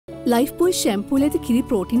Life බොයි ෂැම්පූල ඇති කිරි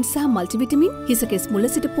protein සහ මල්ටිවිටමින් හිසකෙස් මුල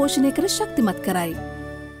සිට පෝෂණය කර ශක්තිමත් කරයි.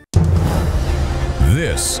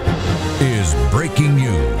 This is breaking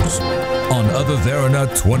news on AdaDerana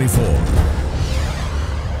 24.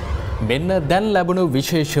 මෙන්න දැන් ලැබුණු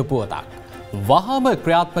විශේෂ පුවතක්. වහාම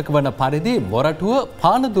ක්‍රියාත්මක වන පරිදි මොරටුව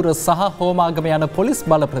පානදුර සහ හෝමාගම යන පොලිස්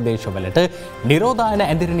බල ප්‍රදේශවලට නිරෝධායන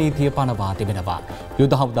ඇඳිරි නීතිය පනවා තිබෙනවා.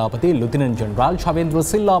 යුද හමුදාපති ලුතිනන්ට් ජෙනරාල් ශවේන්ද්‍ර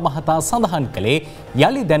සිල්වා මහතා සඳහන් කළේ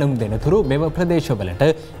යලි දැනුම් දෙනතුරු මෙම ප්‍රදේශවලට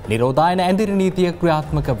නිරෝධායන ඇඳිරි නීතිය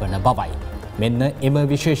ක්‍රියාත්මක වන බවයි. මෙන්න එම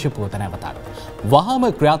විශේෂ පුවත නැවතත්. වහාම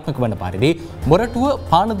ක්‍රියාත්මක වන පරිදි මොරටුව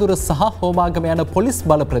පානදුර සහ හෝමාගම යන පොලිස්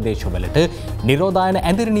බල ප්‍රදේශවලට නිරෝධායන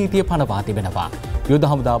ඇඳිරි නීතිය පනවා තිබෙනවා. යුද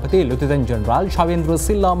හමුදාපති ලුතිනන්ට් ජෙනරාල් ශවේන්ද්‍ර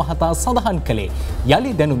සිල්වා මහතා සඳහන් කළේ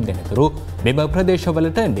යලි දැනුම් දෙනතුරු මෙම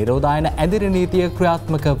ප්‍රදේශවලට නිරෝධායන ඇඳිරි නීතිය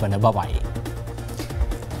ක්‍රියාත්මක වන බවයි.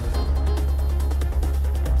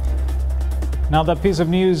 Now that piece of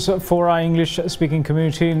news for our English-speaking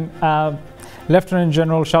community, Lieutenant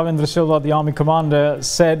General Shavendra Silva, the Army Commander,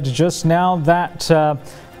 said just now that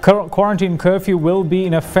quarantine curfew will be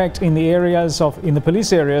in effect in the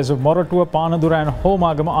police areas of Moratua, Panadura and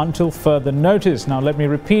Homagama until further notice. Now let me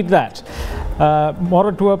repeat that.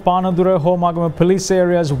 Moratua, Panadura, Homagama police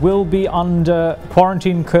areas will be under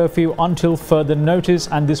quarantine curfew until further notice,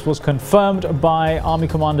 and this was confirmed by Army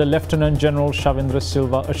Commander Lieutenant General Shavendra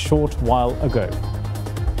Silva a short while ago.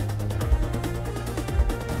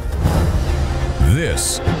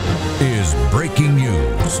 This is breaking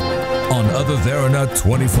news on AdaDerana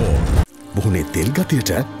 24. Bohune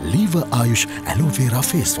Telgatita Liver Ayush Aloe Vera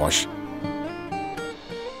Face Wash.